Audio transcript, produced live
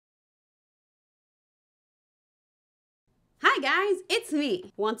Hi guys, it's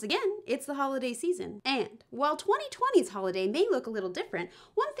me. Once again, it's the holiday season. And while 2020's holiday may look a little different,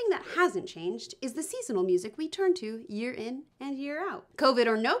 one thing that hasn't changed is the seasonal music we turn to year in and year out. COVID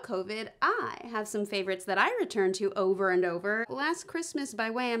or no COVID, I have some favorites that I return to over and over. Last Christmas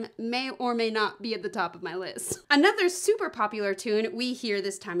by Wham may or may not be at the top of my list. Another super popular tune we hear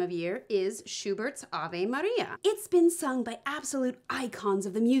this time of year is Schubert's Ave Maria. It's been sung by absolute icons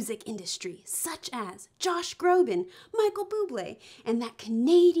of the music industry, such as Josh Groban, Michael Buble, and that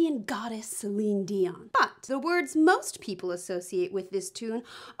Canadian goddess Celine Dion. But the words most people associate with this tune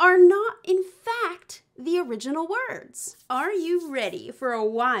are not, in fact, the original words. Are you ready for a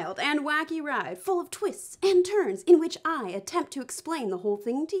wild and wacky ride full of twists and turns in which I attempt to explain the whole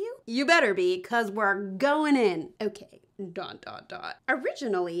thing to you? You better be, cause we're going in. Okay. ...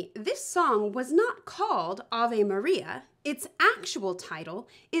 Originally, this song was not called Ave Maria. Its actual title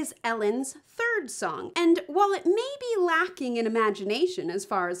is Ellen's third song, and while it may be lacking in imagination as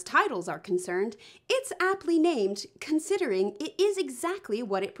far as titles are concerned, it's aptly named considering it is exactly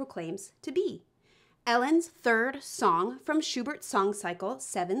what it proclaims to be. Ellen's third song from Schubert's song cycle,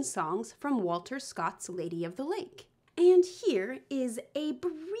 7 Songs from Walter Scott's Lady of the Lake. And here is a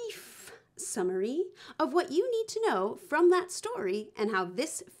brief summary of what you need to know from that story and how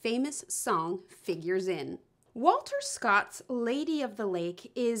this famous song figures in. Walter Scott's Lady of the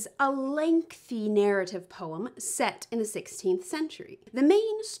Lake is a lengthy narrative poem set in the 16th century. The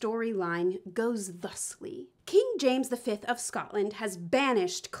main storyline goes thusly. King James V of Scotland has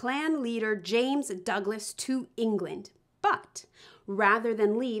banished clan leader James Douglas to England, but rather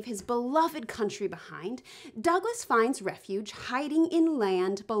than leave his beloved country behind, Douglas finds refuge hiding in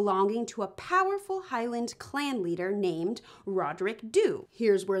land belonging to a powerful Highland clan leader named Roderick Dhu.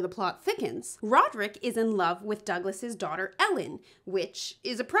 Here's where the plot thickens. Roderick is in love with Douglas's daughter Ellen, which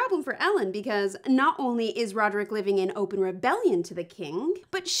is a problem for Ellen because not only is Roderick living in open rebellion to the king,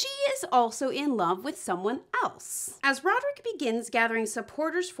 but she is also in love with someone else. As Roderick begins gathering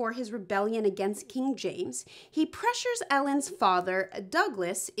supporters for his rebellion against King James, he pressures Ellen's father,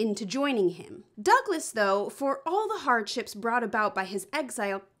 Douglas, into joining him. Douglas, though, for all the hardships brought about by his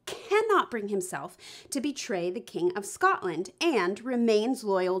exile, cannot bring himself to betray the King of Scotland and remains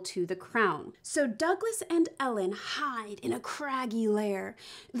loyal to the crown. So Douglas and Ellen hide in a craggy lair,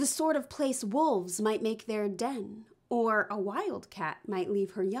 the sort of place wolves might make their den, or a wildcat might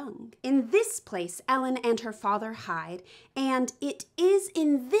leave her young. In this place, Ellen and her father hide, and it is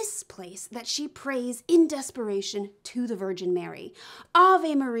in this place that she prays in desperation to the Virgin Mary.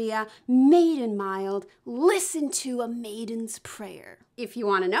 Ave Maria, maiden mild, listen to a maiden's prayer. If you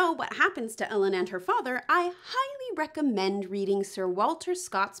want to know what happens to Ellen and her father, I highly recommend reading Sir Walter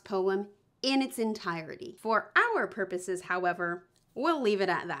Scott's poem in its entirety. For our purposes, however, we'll leave it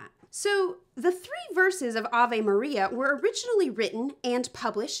at that. So, the 3 verses of Ave Maria were originally written and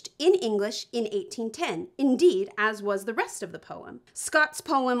published in English in 1810, indeed, as was the rest of the poem. Scott's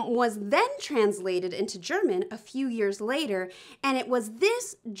poem was then translated into German a few years later, and it was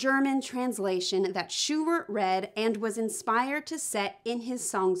this German translation that Schubert read and was inspired to set in his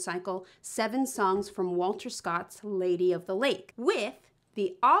song cycle, 7 Songs from Walter Scott's Lady of the Lake, with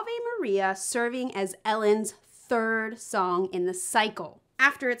the Ave Maria serving as Ellen's third song in the cycle.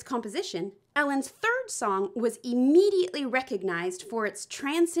 After its composition, Ellen's third song was immediately recognized for its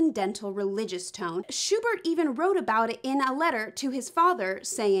transcendental religious tone. Schubert even wrote about it in a letter to his father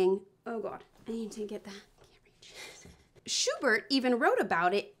saying, oh God, I need to get that. Schubert even wrote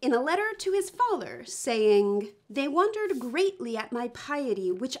about it in a letter to his father, saying, "They wondered greatly at my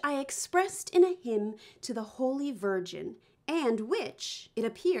piety, which I expressed in a hymn to the Holy Virgin, and which, it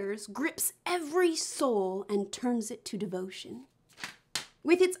appears, grips every soul and turns it to devotion."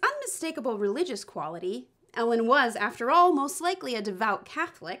 With its unmistakable religious quality, Ellen was, after all, most likely a devout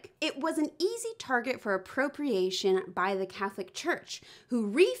Catholic. It was an easy target for appropriation by the Catholic Church, who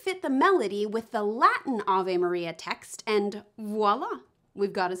refit the melody with the Latin Ave Maria text, and voila,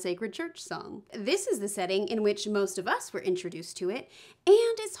 we've got a sacred church song. This is the setting in which most of us were introduced to it,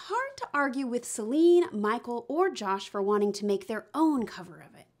 and it's hard to argue with Celine, Michael, or Josh for wanting to make their own cover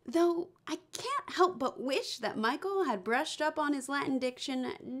of it. Though I can't help but wish that Michael had brushed up on his Latin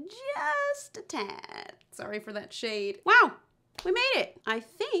diction just a tad. Sorry for that shade. Wow, we made it. I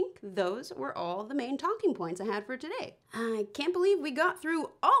think those were all the main talking points I had for today. I can't believe we got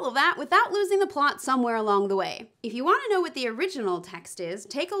through all of that without losing the plot somewhere along the way. If you want to know what the original text is,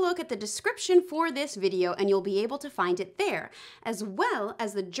 take a look at the description for this video and you'll be able to find it there, as well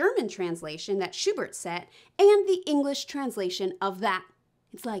as the German translation that Schubert set and the English translation of that.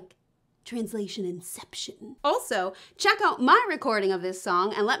 It's like Translation Inception. Also, check out my recording of this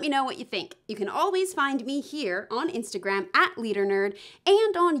song and let me know what you think. You can always find me here on Instagram at LeaderNerd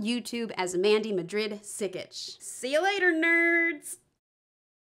and on YouTube as Mandee Madrid-Sikich. See you later, nerds!